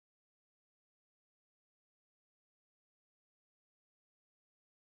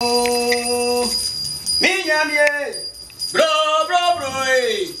Minyamie, bro,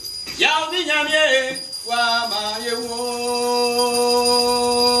 Yao Minyamie, Wama Yewo.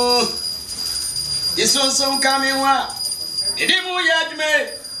 This one some coming one. Idimu Yadme,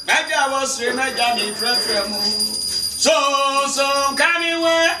 Naga was Renagami Frefremo. So coming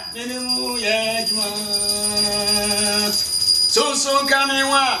one, Idimu Yadma. So coming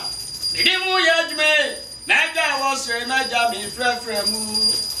one, Idimu Yadme, Naga was Renagami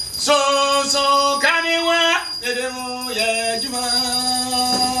Frefremo. So coming one, Idimu Yadma.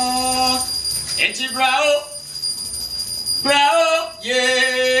 Eti brao,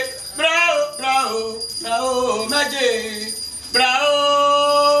 yeah, brao, magic,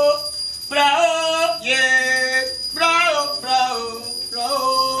 brao, yeah, brao.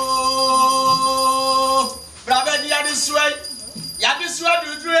 Brava Yadiswa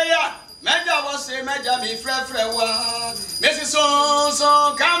do Drea, Major was a major, me frewa, Mrs.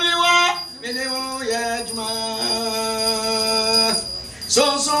 So, Kamiwa, Minimu Yajma. So,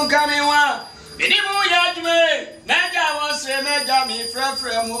 Kamiwa. Minimu Yajme, Naja was a Naja me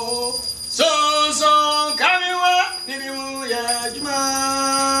fremo. So, Kamiwa, Minimu Yajma.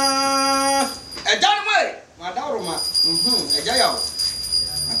 A done way, Madaruma, a jail.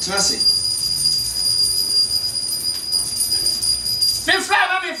 A trassy. Me fremo,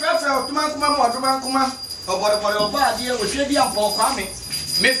 Tumankuma, or what about dear with Shady and Paul Kwame.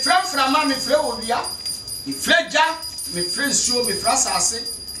 Me friend from Mammy Freodia, me fledja, me friends show me frasase.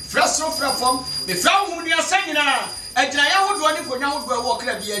 Fresh so from me from whom you are saying now. A giant would run for now to walk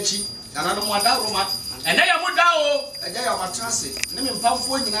at the edge. And I don't want that woman. And they are Mudao, a day of a transit. Name him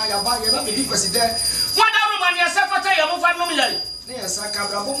Pamphor in our buy a baby because there. What other woman yourself at a move family? Yes, I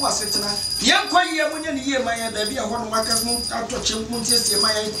can't have one sitting. Young Koya, when you hear my baby, I want to work out to Chim Puntis in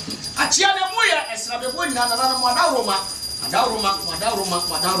my a Chiana Moya as a boy, another Madaroma,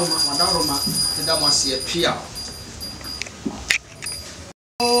 the Damasia Pia.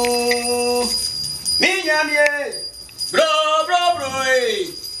 Minyamie, bro,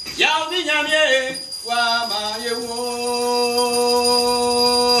 Yao Minyamie, Wama Yewo.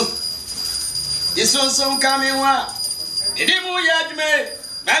 This one some coming one. Idimu Yadme,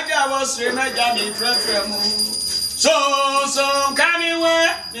 Naga was Renagami Frefremo. So coming one,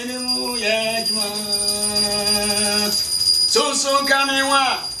 Idimu Yadma. So coming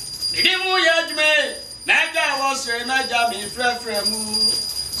one. Idimu Yadme, Naga was Renagami Frefremo.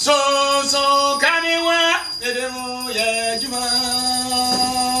 So coming one, Idimu Yadma.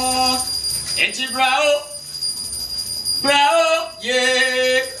 Eti brao,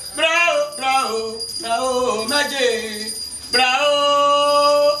 yeah, brao, magic,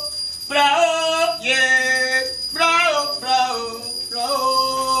 brao, yeah, brao.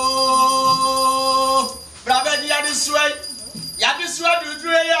 Brava Yadiswa do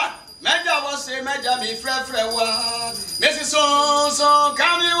Drea, Major was a major me frewa, Mrs. So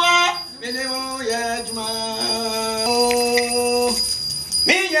coming one, Minimu Yajma.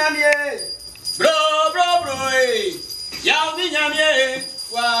 Minyamie, bro, Yao Minyamie,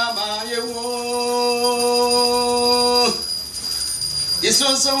 Wama Yewo. This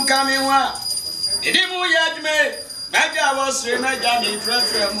one some coming one. Idimu Yadme, Naga was Renagami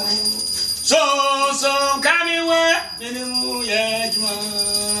Frefremo. So coming one, Idimu Yadma.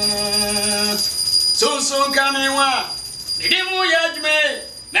 So coming one. Idimu Yadme,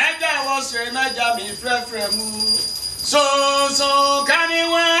 Naga was Renagami Frefremo. So coming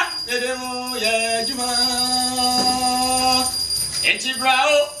one, Idimu Yadma. Eti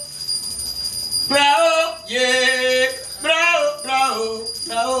brao, yeah, brao,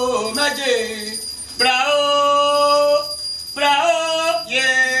 magic, brao,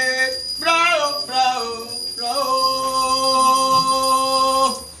 yeah, brao.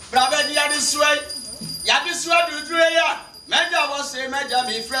 Brava Yadiswa do Drea, Major was a major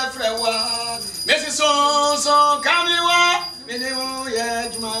me frewa, Mrs. So coming one, Minimu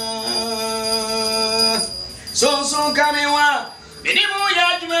Yajma. So coming one. Minimu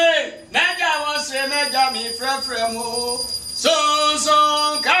Yajme, Naga was a major me frefremo. So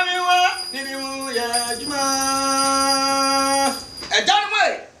coming one, Minimu Yajma. A done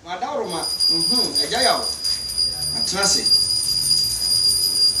way, Madaruma, a jail. A transit.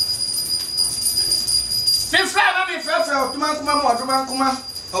 Me frefremo, Tumankuma,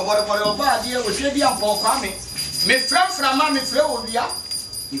 or what about dear with Shady and Paul Kwame. Me from Mammy Freodia,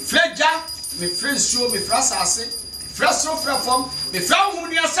 me fledja, me friends show me frasase. Fresh so from me from whom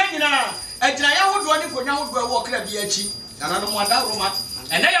you are saying now. A giant would run for now to walk at the edge. And I don't want that woman.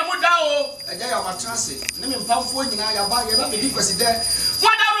 And they are Mudao, a day of a transit. Name him Pamphor in our buy a baby because there.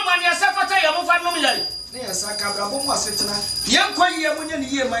 What other woman yourself at a move family? ne saka brabo mo asetena yen kwaye munye ne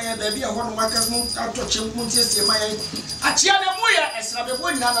ye man ya da bia ho no maka mu atoche mu tiesie man ya achia ne mu ya esra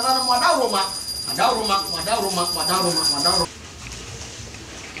bebo nyina Nananom adawroma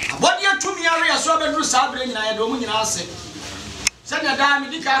abodi atumi are ya so abedru sabre nyina ya do mu nyina ase se na da mi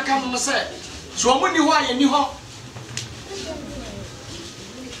dika aka mo se so mu ni ho aye ni ho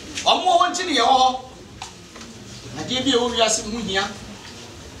omo ho nti ne ye ho na de bi e wo wiase mu hia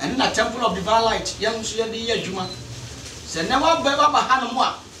and na temple of divine light yang so ye de ye adwuma se ne wa ba ha no mo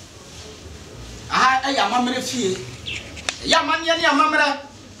a aha ya mamre fie ya manye ne amamre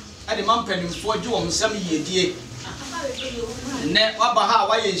ade mampanimfo gye wo nsam yedie ne wa ba ha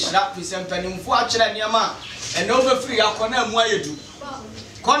wa ye nhira pisempanimfo a kyerɛ niam ene obefiri akona amu ayedu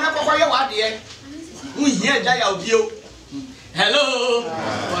kona kokɔ ye wade hu hia agya ya obio hello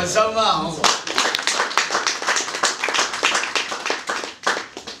wasama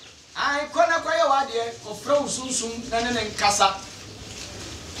ai kona koye wade ofra usunsum na ne nkasa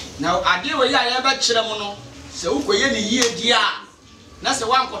na ade we ya ye ba kyerɛ mu no se ukoye ne yie di a na se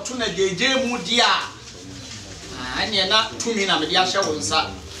wankoto na jeje mu di a anye na tumi na me di ahye wo nsa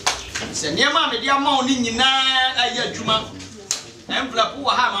se niema me di ama oni nyina aye adwuma envelope wo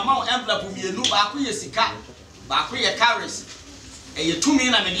ha mama wo envelope mienu ba ko ye sika ba ko ye carries eye tumi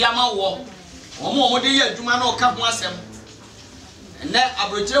na me di ama wo omo de ye adwuma na o ka ho asem ne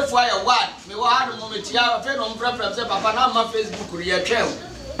abrochefo aye word me wo ha no mo metia afa no mprapra se papa na ma Facebook ri ye twem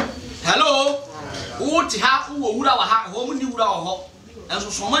hello wo ti ha wo wura wa ha ho mo ni wura wo ho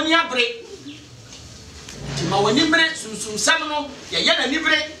enso so mani abre ti ma wani bre sunsun sam no ye na ni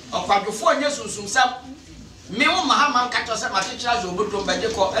bre okwadwofo anya sunsun sam me wo ma ha man ka to se ma tekira zo obodo mbaje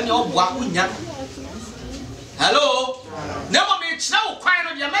ko ene oboa unya hello ne mo me kira wo kwan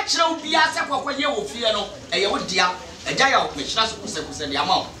no de ma kira wo bia se kwakwa ye wo fie no eye wo dia agya ya wo kira so kuse de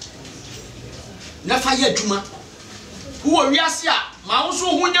ama na fa ye adwuma wo wiase a ma wo so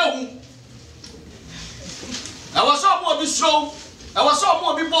hu nya hu na wo so mo bi sro na wo so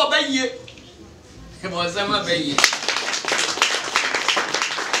mo bi bo ba yie e mo se ma ba yie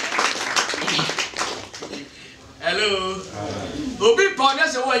hello obi pone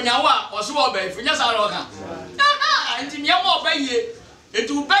se wo nya wa o so wo ba ifunya sa ro kan anti me mo ba yie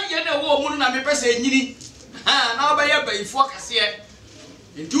etu ba yie na wo mu na me pese nyini na ba ye ba ifo kase e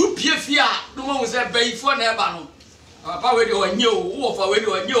ntu pie fie a no mo se ba ifo na e ba no papa we de onye o wo fa we de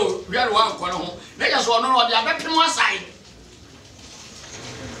onye o hwere wa nko no ho na ya so no no de abepem asai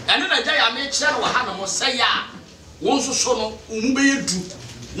ene na ja ya me kire wa ha no mo se ya wo nso so no umu be yedu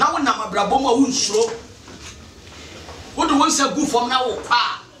na wo na mabrabo ma wo nsuro wo de wo se gu fom na wo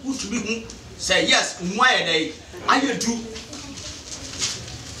kwa wo tubi hu say yes umu aye dai ayedu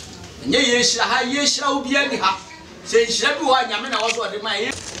nye ye shira ha ye shira obi ani ha se shira bi wa nyame na wo so de ma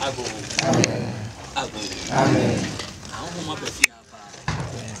ye ago amen ago amen mo ba fi apa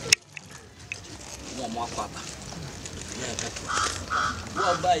mo akwa ba ya ka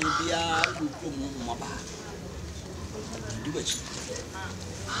wo ba yi bia ku mo ba duwe chi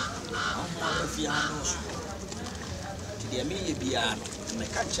mo ba fi ano so ti de me ye bia no me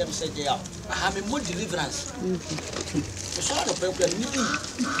ka chem se je ya ha me mo deliverance so na pe ku ni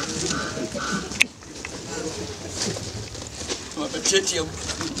mo ba chetie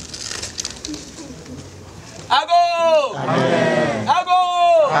Ago! Amen. Ago!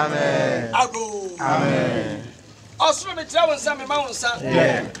 Amen. Ago! Amen. Osro me tira wonsa me ma wonsa.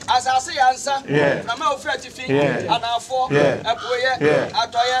 Asase ya nsa. Na ma ofra tifi. Anafo. Epoye.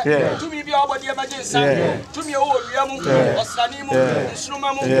 Atoye. Tumi bi obodi emergency. Tumi o wia mu. Osrani mu.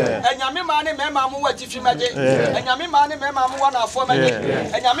 Nsruma mu. Enyame ma ne mema mu watifi maje. Enyame ma ne mema mu wanafo maje.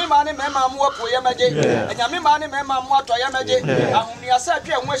 Enyame ma ne mema mu wapoye maje. Enyame ma ne mema mu atoye maje. Ahumni asa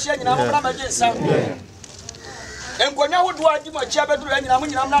twa ho ahia nyina mo bra maje nsa. Enkonya wodo adi mo chia beduru anyina mo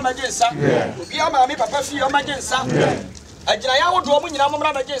nyina mna maje nsa obi ama me papa fi o maje nsa agyina ya wodo mo nyina mo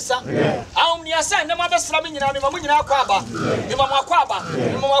mna maje nsa ahom ni asa ne ma besra me nyina me mo nyina akwa aba me mo akwa aba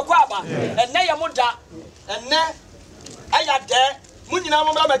me mo akwa aba enne ye mo da enne aya de mo nyina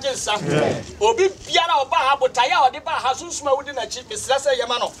mo mna maje nsa obi biara oba ha botaya ode ba ha sunsuma wodi na chi mesra se ye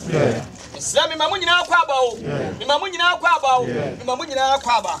ma no mesra me ma mo nyina akwa aba o me ma mo nyina akwa aba o me ma mo nyina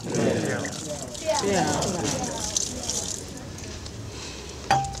akwa aba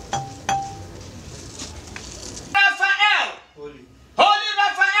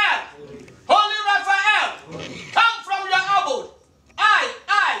Holy Raphael, come from your abode. I,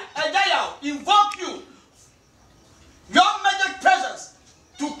 Agyayawbrefo, invoke you, your magic presence,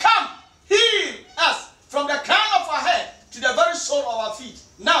 to come heal us from the crown of our head to the very sole of our feet,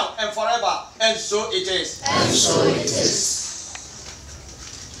 now and forever. And so it is. And so it is.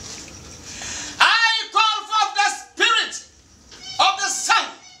 I call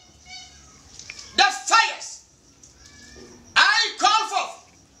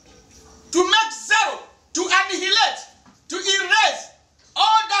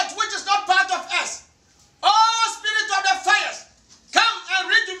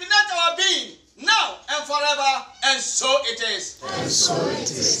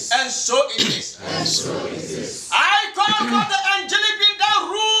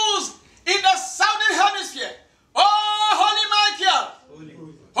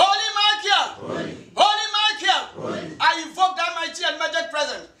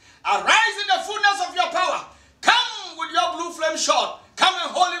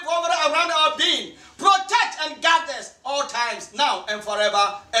and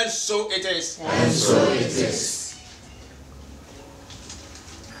forever, and so it is. And so it is.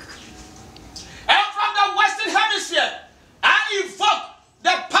 And from the Western Hemisphere, I invoke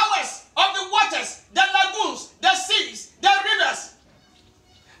the powers of the waters, the lagoons, the seas, the rivers.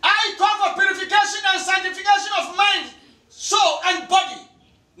 I call for purification and sanctification of mind, soul, and body,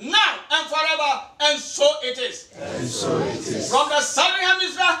 now and forever, and so it is. And so it is. From the Southern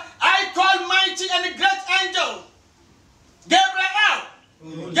Hemisphere, I call mighty and great angel, Gabriel,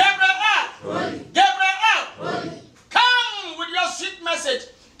 come with your sweet message,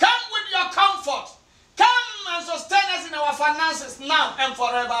 come with your comfort, come and sustain us in our finances now and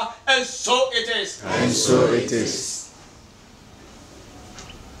forever, and so it is. And so it is.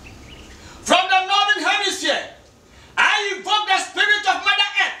 From the Northern Hemisphere, I invoke the spirit of Mother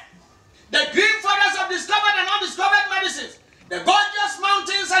Earth, the green forests of discovered and undiscovered medicines, the gorgeous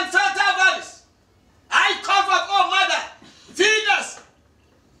mountains and fertile valleys. I call for, oh Mother, feed us,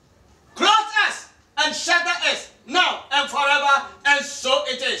 clothe us, and shelter us now and forever, and so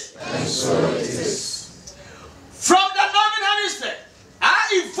it is. And so it is. From the Northern Hemisphere,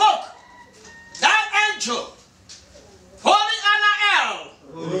 I invoke that angel, Holy Anael,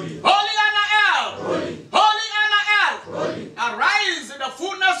 Holy Anael, Holy Anael, arise in the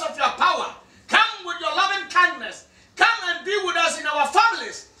fullness of your power. Come with your loving kindness. Come and be with us in our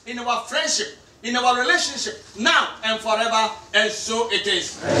families, in our friendship, in our relationship, now and forever, and so it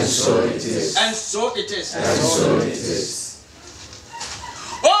is. And so it is. And so it is. And so it is.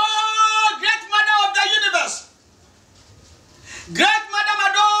 Oh, great Mother of the universe, great Mother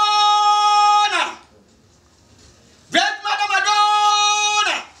Madonna, great Mother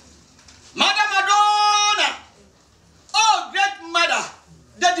Madonna, Mother Madonna, oh, great Mother,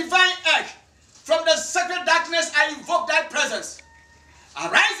 the divine egg, from the sacred darkness I invoke thy presence.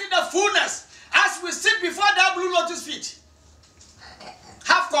 Arise in the fullness as we sit before thy blue lotus feet.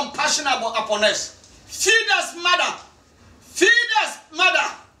 Have compassion upon us. Feed us, Mother. Feed us,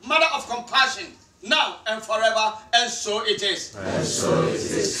 Mother. Mother of compassion, now and forever, and so it is. And so it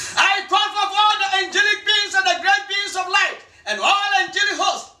is. I call for all the angelic beings and the great beings of light and all angelic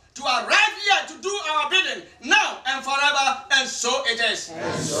hosts to arrive here to do our bidding, now and forever, and so it is.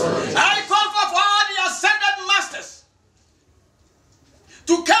 And so it is. I call for all the ascended masters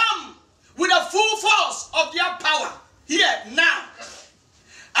to come with the full force of their power here now.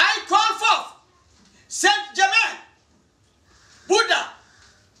 I call forth Saint Germain, Buddha,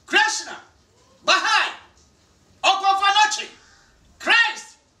 Krishna, Baha'i, Okofanochi,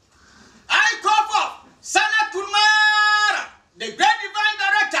 Christ. I call forth Sanat Kumara, the great divine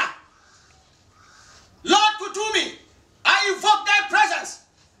director, Lord Kutumi. I invoke thy presence.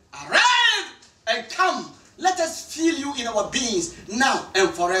 Arrive and come. Let us feel you in our beings now and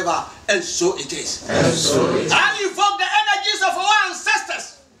forever, and so it is. And so it is. I invoke the energies of our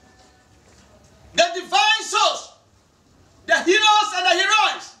ancestors, the divine souls, the heroes and the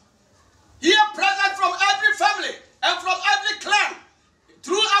heroines, here present from every family and from every clan,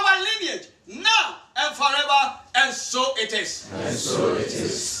 through our lineage, now and forever, and so it is. And so it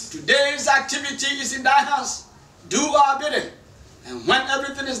is. Today's activity is in thy hands. Do our bidding, and when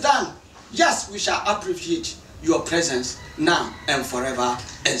everything is done, yes, we shall appreciate your presence now and forever,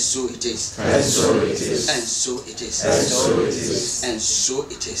 and so it is. And so it is. And so it is. And so it is. And so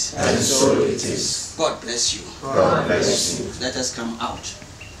it is. And so it is. God bless you. God bless you. Let us come out.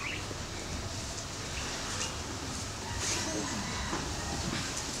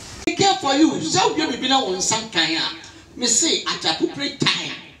 Be careful for you. So you be now on some kind. Me say at a appropriate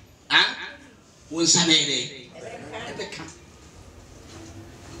time. When Saturday.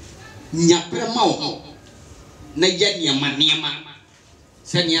 Nyaprema o na ya niema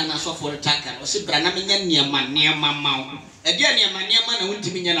senia na so for taka o se bra na menya niema ma o e dia niema na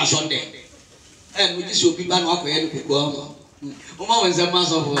wuntimi nya na so de e no ji so bi ba no akoye no koko o ma wonza ma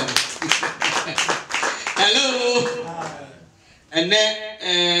so for hello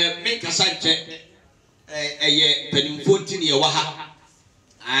ene me kasa che ye penimfoti ne wa ha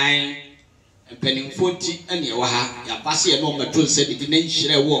ai penimfoti ene wa ha ya base e no mato se de na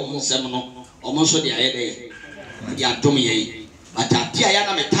nhire wo mo nsem no o mo so de aye de ya dom ye batati aya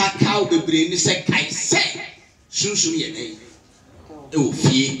na metaka o bebre ni se kai se sunsun ye de e o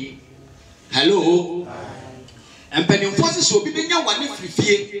fie hello penimfoti so bi benya wane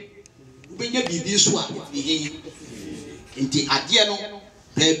frifie benya bibi so a fie nti ade no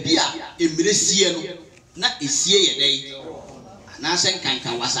baabi a emresie no na esie ye de na se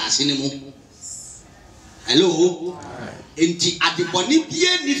nkanka wasase ne mu hello enti adeboni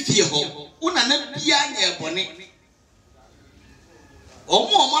bie ni fie ho una na bia nya bone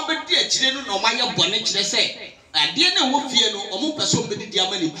omo abedi akire no na omaye bone kire se ade na wo fie no omo person be di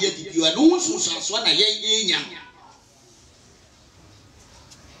ama ne bia di bia no hunsunso na ye nya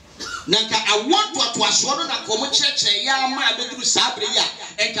nanka awonto to aso no na komo cheche ya ma abeduru sabre ya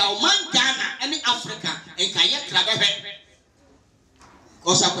enka oman Ghana ene Africa enka ye kra behwe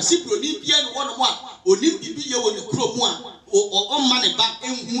kosa kwasi broni bia no wono mo a oni bibi ye woni kro mu a o ma ne ba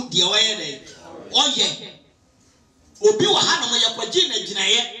enhu de waye de oye obi wa ha no mo ye kwaji na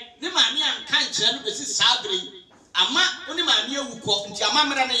ginaye ne ma ne anka nkyere no besi sabre ama oni ma ne awuko nti ama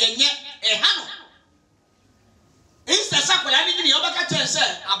mera ne yenye ha no insta sakwala ni gini obaka chense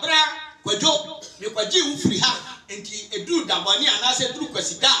abra kwadwo me kwaji ufiri ha enti edu dabani anase duru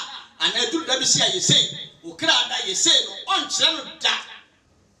kwasida ana edu da bisi ayese okra da yese no onkyere no da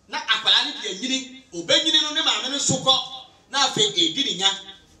na akwala ni de nyini obenyini no ne ma me sokọ na afa edini nya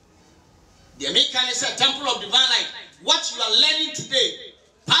the American is a temple of divine light. What you are learning today,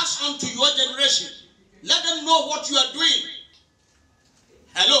 pass on to your generation. Let them know what you are doing.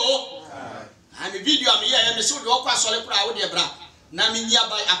 Hello? I'm a video. I'm here. I'm so the okwa sole kura wo de bra. Na me nya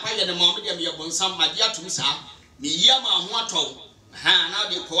ba apaye de mom de me yebonsam madia tum sa. Me yia ma ho atọ. Ha na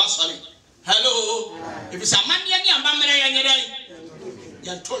de ko wasole. Hello? If it's a man ye ni amba mere ye nyere.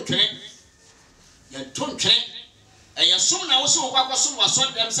 Ya tontwe. Eya som na wo so kwa kwasom waso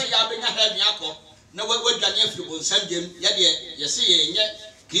dem se ya benya ha bia akọ na wadwane afiri bonsam dem ye de ye se ye nye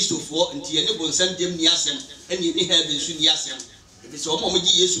Kristofo nti ye ne bonsam dem ni asem eni ni ha be su ni asem ebi se omo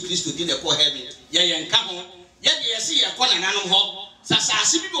gi Yesu Kristo di ne ko heaven ye nka ho ye de ye se ye ko nananom ho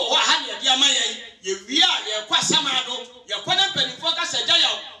sasase bi wo ha ne de ama ye wi a ye kwa samado ye ko na panifo ka sagya ya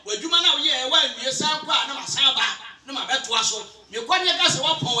wadwuma na wo ye wa nwie san kwa na masaba na mabeto aso me ko ne ka se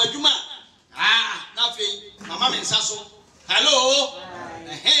wo pon wadwuma na fe mama me nsaso. Hello?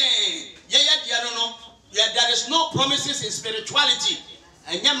 There is no promises in spirituality.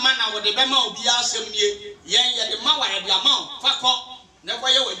 And young man with the Bema will be asking ye, the Mawa and the amount, Fako, never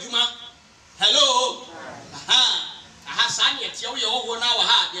your Juma. Hello? Hassan, yet you all now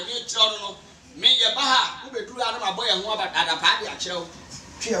ha, the main children, may your Baha, who be true out of my boy and what about the party at Chow.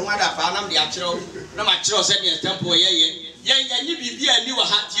 She and what I found the actual, no matter send me a temple, ye, you be a new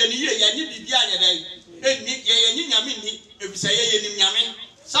hat, you be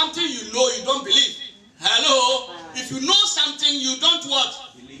something you know you don't believe. Hello? If you know something you don't what?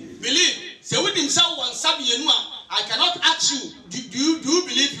 Believe. Say with himself one sabi yenua. I cannot ask you, do you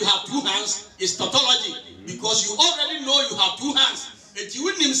believe you have two hands? It's tautology. Because you already know you have two hands. If you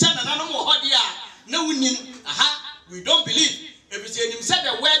wouldn't say Nananom hodia, no we don't believe. If you say him said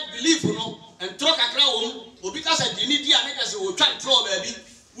the word believe, you know, and throw a crown, or because I didn't hear niggas will try to throw baby.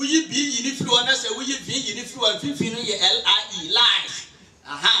 Will you be in if you understand? Will you be in if you are 15 LIE lies?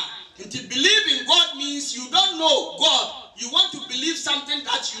 And to believe in God means you don't know God. You want to believe something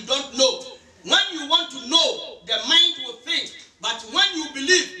that you don't know. When you want to know, the mind will think. But when you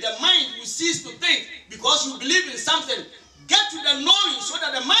believe, the mind will cease to think because you believe in something. Get to the knowing so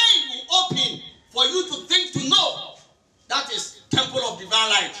that the mind will open for you to think to know. That is temple of divine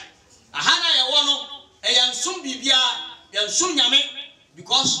light.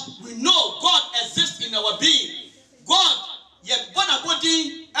 Because we know God exists in our being. God, ye bona body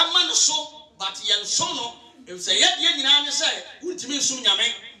e man so, but ye nsono. If say ye nyina ne say, untimi nsum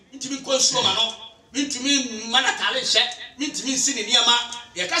nyame, untimi konsuo ma no, untimi manakale hye, untimi nsini niama.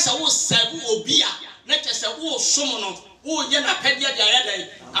 Ye ka say wo sebu obi a, na che say wo som no, wo ye na pede de ayeda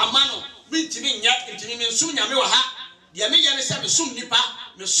ama no, untimi nya, untimi nsum nyame wa ha. De me ye ne say me sum nipa,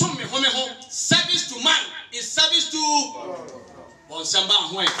 me sum me ho. Service to man is service to on Samba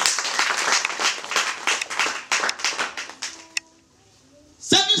Hue.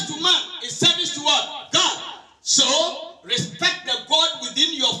 Service to man is service to what? God. So respect the God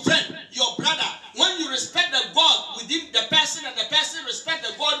within your friend, your brother. When you respect the God within the person and the person respect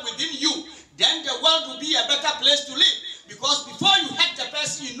the God within you, then the world will be a better place to live. Because before you hate the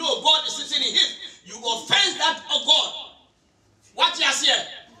person, you know God is sitting in him. You offense that God. What you say?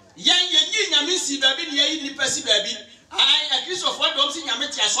 Baby. I Christopher don't see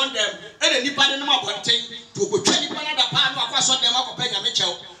Yamitia son them, and any part of them are wanting to go 20 Panada Pan or cross on them up a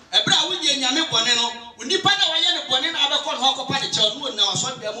Mitchell. A brown with Yami Bonino, when you pan away the Bonin Abacon Hawk upon the child who now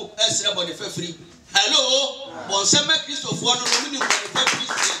son them up as about the free. Hello, Bonsema Christopher,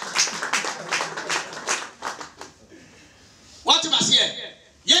 what must hear?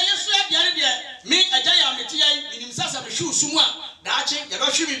 Yes, me agyayawbrefo in himself a shoe summa. Dachi, the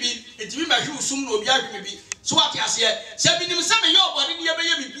Russian be, it will be my shoe soon will be maybe. So what you say? Seven himself, your body near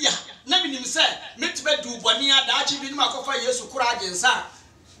baby. Never himself, met to do Bonia, Dachi, in Macofa, yes, courage and sa.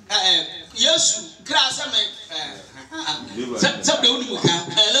 Yes, grass,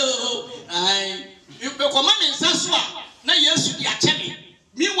 hello, I you go command in Saswa, na yesu di achemi.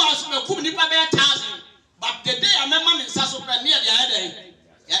 Meanwhile, so me kum nipa be 1,000. But the day I remember in Saswa near the other day.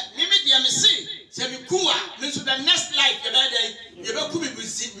 Mimi di amisi, se me kuwa, me so the next life the day, you be kum me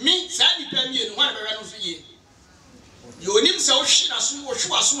say nipa mi enu one be no so ye. You onim se o hwi na so o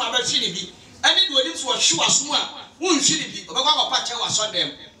hwi aso aba hwi ni bi. Ani do onim se o hwi aso a won hwi ni bi. Obekwa ko pa che wa so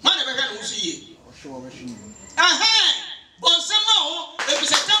dem. Man be hwe no so ye. Bonsema o, if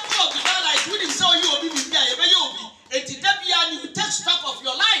it's a temple of divine life, we didn't say you obi bi bia, you be you obi. Eti dabia you take stock of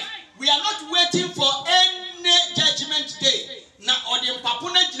your life. We are not waiting for any judgment day. Na odi mpapo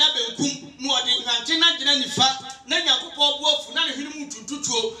na gina benkum, no odi nante na gina nifa, na nyakopo buofu na ne hwenu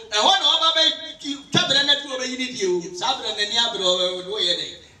mutututuo. Eho na oba be kabere na tu oba yini die o. Sabere na ni abere o ye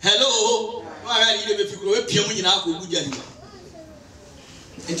dey. Hello. No ha ni be fikuro we piam nyina akogu jani.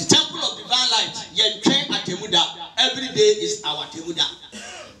 In the temple of divine light, yen train atemuda. Every day is our temuda.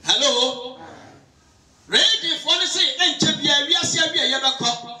 Hello. Ready for the say, enchebia we are say we are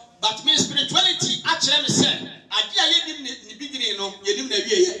but me spirituality actually me say, adia yedim ni beginning no, yedim na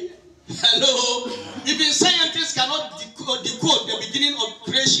wie. Hello. Even scientists cannot decode the beginning of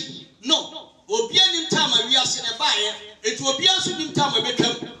creation. No. Obia nim time we are say na bae, it will be also nim time we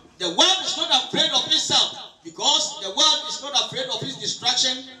become. The world is not afraid of itself because the world is not afraid of its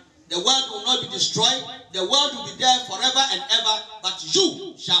destruction. The world will not be destroyed. The world will be there forever and ever, but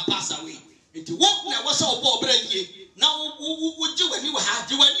you shall pass away. It won't never so poor brain. Now, would you when you have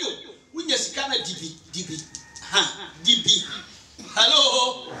you and you? When you see kind of DB. DB.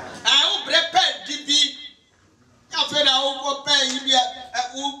 Hello. I will prepare DB. After I will pay you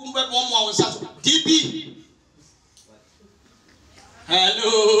DB.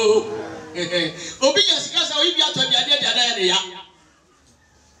 Hello. Obi yasika we be ato bia de ya.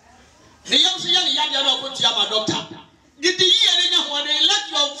 The young say ya de no put ya doctor. Did the year nya ho dey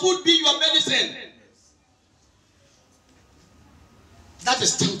let your food be your medicine. That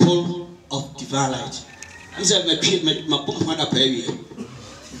is temple of divine light. I said my pump mother pay we.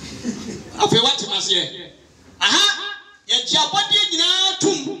 Afi what ma say? Aha, ye jiabode nyina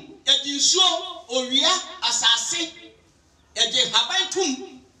tum, ye dinsuo, owia, asase. Ye je haban tum.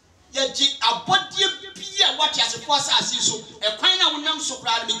 Ye abodie bia what ya se force asiso e kwan na wonam so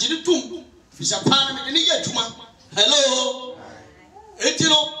kra me giri tum fisa pan me ne ye adwuma. Hello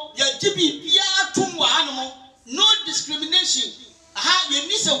etino ye gibi bia tum wa hanom no discrimination. Aha ye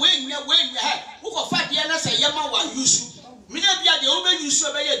ni se we ha wo ko fa de na se ye ma wa yusu me na bia de wo be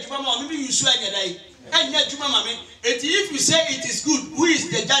yusu be ye adwuma ma o me yusu anya dai anya adwuma ma me. If you say it is good, who is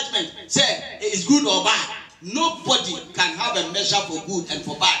the judgment? Say it is good or bad. Nobody can have a measure for good and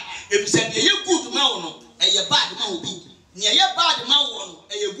for bad. If you say you good man no, and you bad man will be. Near your bad man one,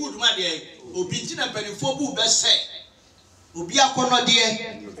 and you good man there, will be tina penny for boo best say. Will be a corner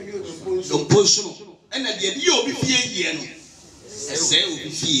dear, don't push no, and then you'll be fear no. Say will be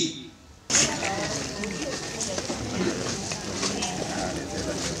fear.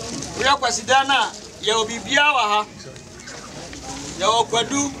 We are Akwasidae, you will be Biawa, you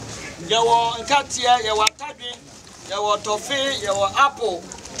Kwadu. Yawo nkatia yawo atadwe yawo tofe yawo apple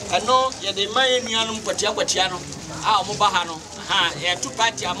eno ye de maye nuanum kwatia no a omo ba ha no ha ye two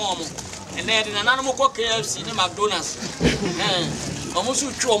party amomo ene de nananom ko KFC ni McDonald's omo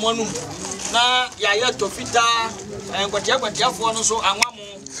su twu omo num na ya ye tofita kwatia fo no so anwamo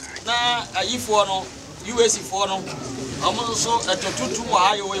na ayifo no US fo no omo so etotutu wa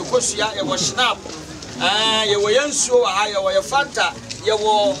ha ye wo kosua ye wo snap ye wo yensuo wa ha ye wo ye fanta ye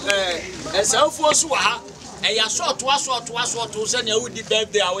wo esanfo so wa ha ya so se na wudi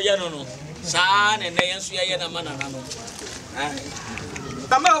birthday a wo ye no saa na ne yensu ye na manana no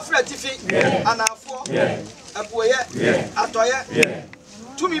tama ofra tifi anafo apoye atoye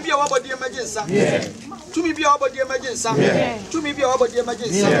tumi bia wabodi emergency tumi bia wabodi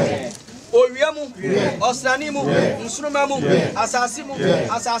emergency Owiamu, Osranimu, Nsurumamu, Asasimu,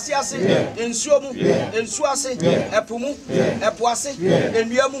 Asasiasi, Ensuomu, Ensuasi, Epumu, Epuasi,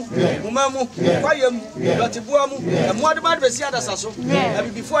 Enyamu, Umamu, Kwayam, Latibuamu, and Mwadabad Besiada Sasso,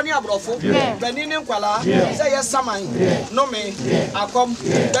 and before Niabrofo, Benin Kuala, say yes, Samai, Nome, Akom,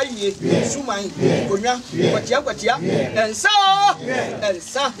 Daye, Sumai, Kunya, Kwatia, and so,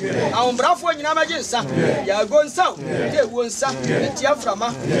 our bravo in Amagensa, Yagon South, they won't sa,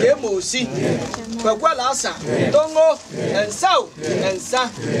 Tiaframa, Demosi. Kwalasa, Tongo, and South, and Sa,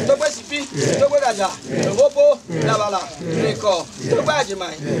 Tobasipi, Togodaga, Robo, Lavala, Rico,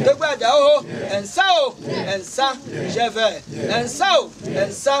 Tobajimai, Tobadao, and Sao, and Sa, Jeve, and Sao,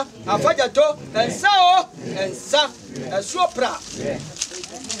 and Sa, Afajato, and Sao, and Sa, and Sopra.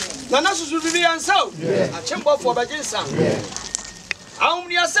 Nanasu will be and Sao, a chamber for Bajensa. How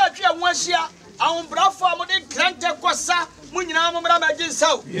many are such a one share? Brafo, I'm going to grant a quassa, Munina, Mamma,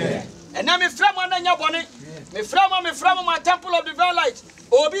 so. And now, me from one and your bonnet, me from my temple of the Velite,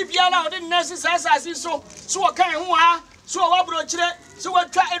 or be Biala, didn't necessary as he so I can't, so I broach it, so I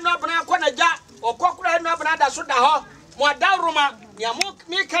try and not a ja, or cockroach and not another soda, more down Roma, Yamuk,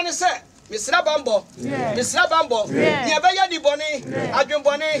 me can say. Mr. Bambo, Mr. Bambo, Yabaya di Bonnie, Adrian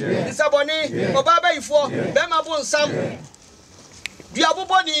Bonnie, Mr. Bonnie, Obaba Ifo, Bema Bon Sam, Diabu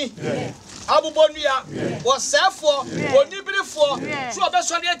Bonnie, Abu Bonia, was self for, or Nibri for, so a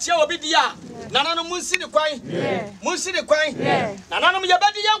best one yet, Obidia, Nananom Munsi the Quine, Munsi the Quine, Nananom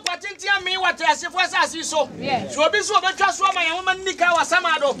Yabadi young Quatintia me what as if was as you so. So be so better swam my woman Nika or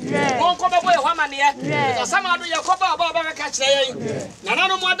Samado, won't come away Hamania, Samado Yakoba Baba catch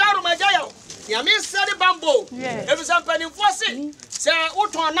Nananom Madaru Majayo, Yamis said the bamboo, every something for sin, say,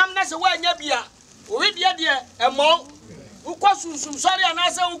 Uton Namnas away Yabia, Uidia dear, and more. Sorry, and I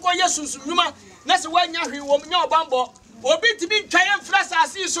say, yes, Yuma, that's why you will know Bambo. Or be to be triumph flash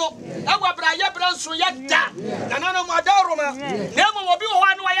as you so. Our Braya Branso Yada, Nananom Madaroma, never will be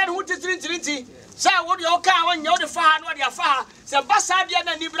one way who to Trinity. Say, what your car when you're the far, what your far, Sam Bassadia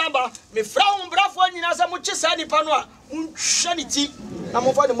and Nibramba, me from Brafo in as a much as any panua, Shanity. I'm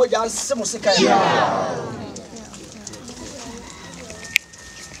over the Mojan Simosika.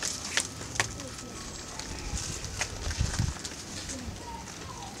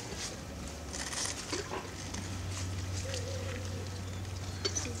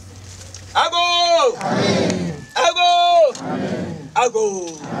 Ago.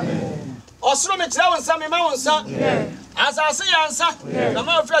 Osro me tira won sami ma won sa. Asase yansa. Na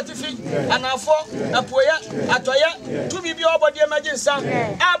ma fra tifi. Anafo, apoya, atoya, tu bibi obodi emagin sa.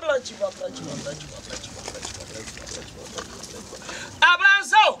 Ablanchi.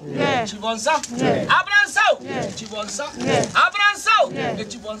 Abranso. Chibonsa. Abranso. Chibonsa. Abranso.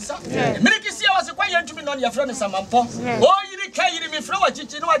 Chibonsa. Mirikisi was a quiet to me on your friend Samampo. Oh, you can't me from a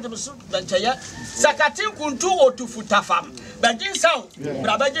chicken or the Benchaya. Sakatin kuntu or to futafam. Bagin sound,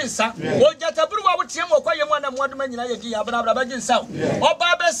 Brabagin sound. Oh, Jatabua would see more quiet one and one man in idea, Brabagin sound. Oh,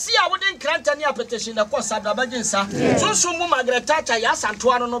 Baba, see, I wouldn't grant any petition, of course, Brabagin sound. So sumu Magretacha, Yas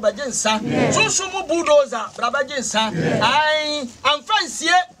Antoine no Bagin sound. So sumu bulldozer, Brabagin sound. I'm fancy,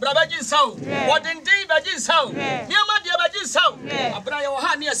 Brabagin sound. What indeed Bagin sound? Yama, dear Bagin sound. Abraham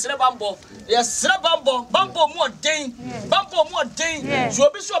Hani, a Srebambo. Yes, Srebambo, Bambo more day, Bambo more day. So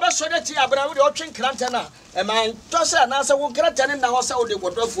be so about Sonati, Abraham, the option Crantana. And my tosser and answer will grant an in the house of the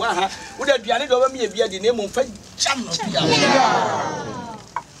water for her. Would have been over me via the name of Jam.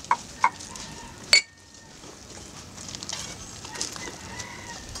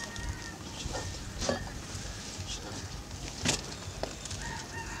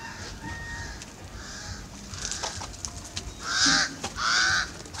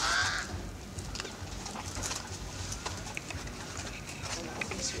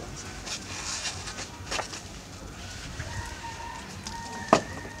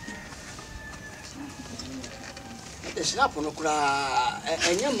 Snap on a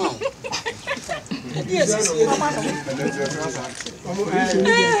young man. Yes,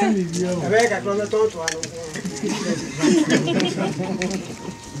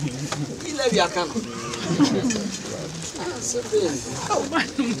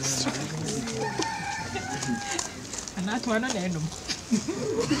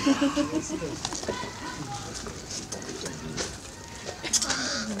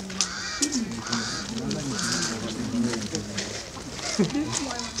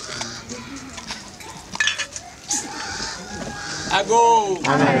 Ago.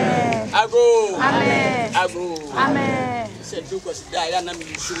 Amen. Ago. Amen. Ago. Amen. Said because Diana me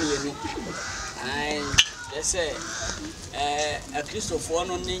shumi. I say a Christopher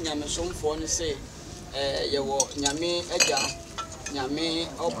no ni nyame somfo no say ye wo nyame agya nyame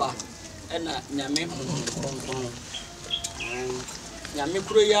oba ena nyame konkon. Nyame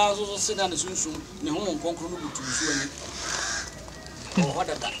kuro ya so se na sunsun ne ho konkon no butu so ani. O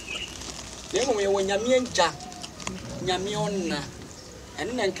hodada. Demo ye wo nyame agya nyame onna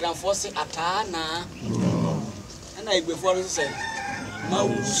ene na nkranfo se atana ena igbefo no se ma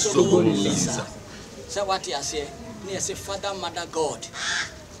wu so lisa se what you say na say father mother god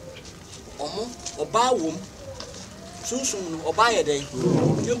omo oba wom sunsun no oba ye den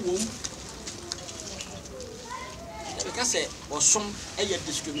ye wom because say osom eye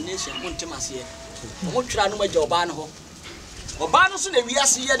discrimination montem ase omo twira no magya oba no ho oba no so na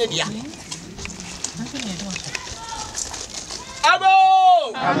wiase ye ne dia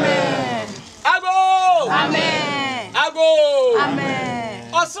Ago! Amen. Ago! Amen. Ago!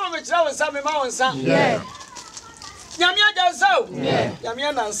 Amen. Also, we travel some mountains. Yeah. Nyamia Jansao,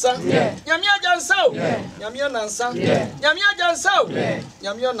 Yamia Nansa, Yamia Jansao, Yamia Nansa, Yamia Jansao,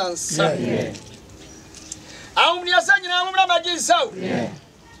 Yamia Nansa. Aumnia Sanya Mumra Majinsao.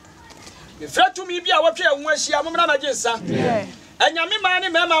 The fret to me be our chair when she Mumra Majinsa. And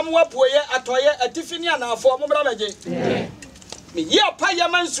Yamimani Mamma Muapoye, Atoye, a Tiffany and for Mumra Maji. Me ye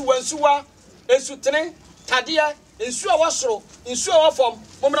Payamansu and Sua, Esutene, Tadia, in Sua Wasro, in Sua form,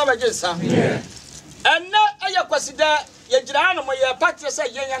 Mumra Majinsa. And now Akwasidae, Yajano, my patria say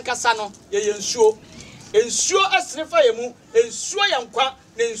Yan Casano, Yan Sure, and sure as Nefayamu, and Sua Yanqua,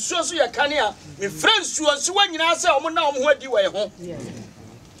 and Suya Cania, my friends who are swinging us on where you were home.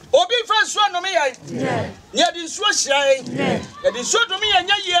 Obi friends one no me ya nya di nsuo hyiran ya di nsuo to me ya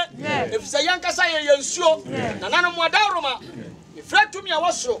nya ye efisa yanka sa ye nsuo nananom adaroma ifratu me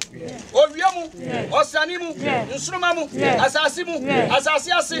awosoro owiamu osanimu nsuruma asase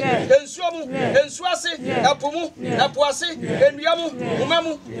ase nsuo ase apumu apuase enuamu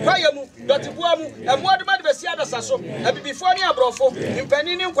umamu kwayamu dotibuamu emuaduma de besi adasaso abibifo ni abrofo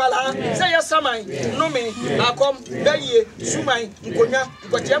mpani ni nkwala se yesaman nome akom daye suman nkonya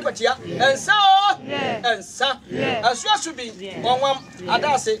kwatia ensa asuasubi onwam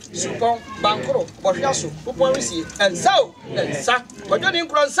adase supon bankoro bohwaso popon risi ensa kodoni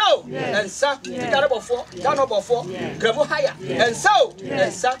nkronsa ensa tikarabofo kanobofo gramo haya ensa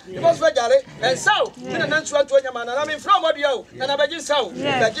ibosfa jare ensa mina nantu antu anyama na me from odio na bajinsa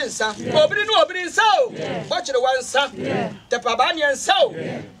obiri nsa bochire wansa tepabani ensa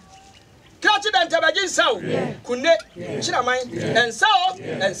Catch and Tabagin Sao, Kune, Chinaman, and Sao,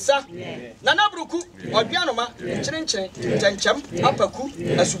 and Sa, Nanabruku, or Pianoma, Chinchin, Tencham, Apaku,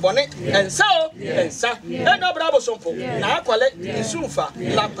 a Subone, and Sao, and Sa, and Bravo Sompo, Naquale, Sufa,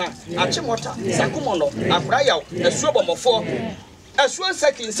 Lapa, Achimota, Sakumono, Akrayao, a Swabomofo, a Swan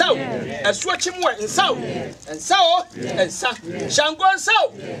Sakin Sao, a Swatchimwa in Sao, and Sao, and Sa, Shango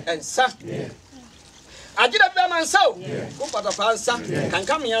Sao, and Sa. I did a man so. Go for the fansa, can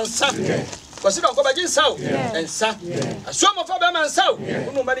come here and sa. Because you don't go back in so and sa. A swam of a man so.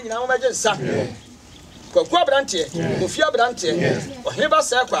 No money now, imagine sa. Cocoa brantie, Mufia brantie, or Hiba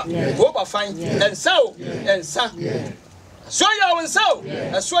Sacra, Boba fine, and so and sa. So you and so,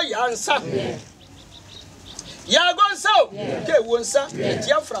 a so you answer. Ya go so, ke wonsa,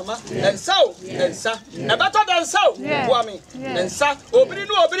 diaframa, and so, a better than so, Kwame, and sa,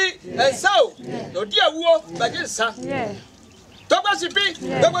 obri, and so, no dear war, Bajinsa. Tobasipi,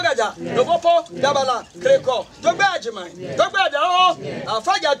 Tobaga, Novopo, Dabala, Kreko, Tobajima, Tobada,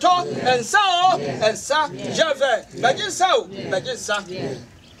 Afagato, and so, Jave, Bajinsa.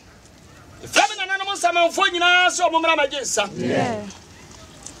 Feminine animals are for you now, so Mumra Majinsa.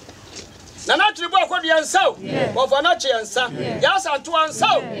 Nana tribu akodi ansa of anachi ansa yas anto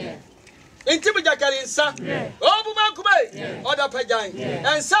ansa intibu jakari ansa obuma kube oda pajan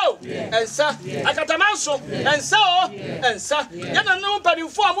ansa akatamanso ansa yana no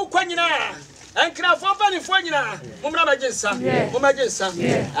padifo amu kwanyina enkrafo padifo nyina mumra majinsa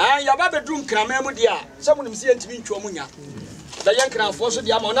ya babe drum krama mu dia samu nim se ntimi ntwo munya da yankrafo so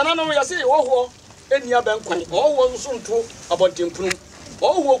dia ma nana no yase woho enia benkwan owo nso nto abontempunu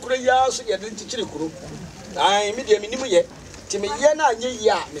Oh, who could so get into Chirikuru? I immediately knew ye. Timmy Yena,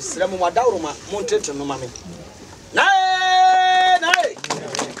 ye, Miss Ramma Dauruma, Monte to Mammy. Nay,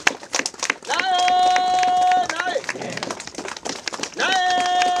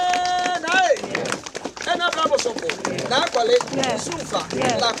 and a bravo sopo, Naquale, Sufa,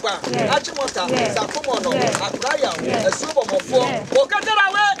 Lapa, Achimota, Sakumono, Akraya, a super of 4, or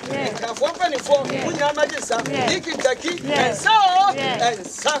Catarawa, and 424, Munya Magisa, Niki Taki, and so.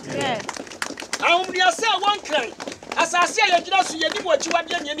 I only say one crime. As I say, I just see what you want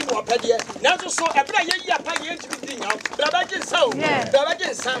anymore, Paddy. Now, so I play a pay to be now. Brabagin so,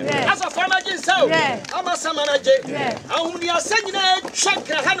 as a farmer, so I'm a summoner. I only are sending a check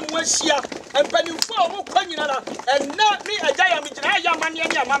a hand was here and penny for Mukanina and not me a giant money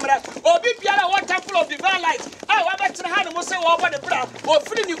and your mamma or be piano water full of divine light. I want to hand was over the bra or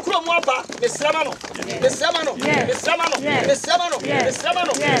free you chrome wapa, the Samano.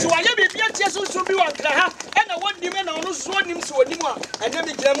 So I am a Jesus to be one craha and I want the men on who's one him so anymore and then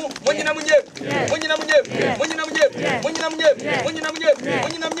the Jamu, when you know,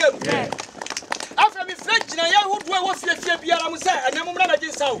 after me French na ya would was the Biara Musa and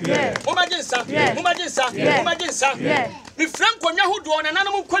Mumajinsa. Me Frank Konya who do an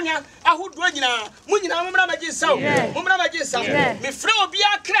animal Konya, I would do Munina Mumajinsa. Me Fro be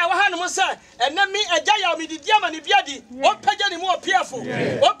a crow, Musa, and then me a Jaya with the Diamond Biadi, or Pagan more fearful, or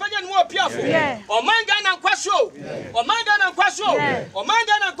Mangan and Quasso, or Mangan and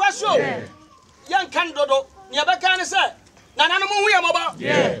Quasso, Young Candodo. Niabaka ne say Nananom hu ye mobo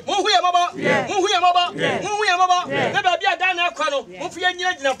mo hu ye mobo mo hu ye mobo mo hu ye mobo na ba bia dan na akwa no mo fu ye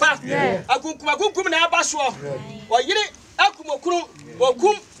nyina gyina pa akunkum na aba so o yire akum okuru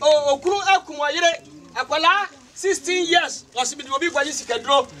okuru akum o yire akwala 16 years was be obi gwaji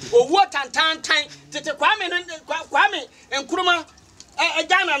sikadro owuo tantan tete kwame enkuruma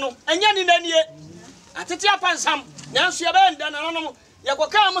Ghana no enya ni nanie atete apansam nanso ye be nda Nananom ye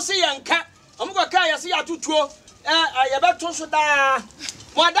koka mo se yanka omukoka ye se atutuo ye beto so da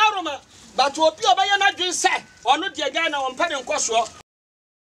mo adaroma but obi obaye na dwen se ono de Ghana won pade nkoso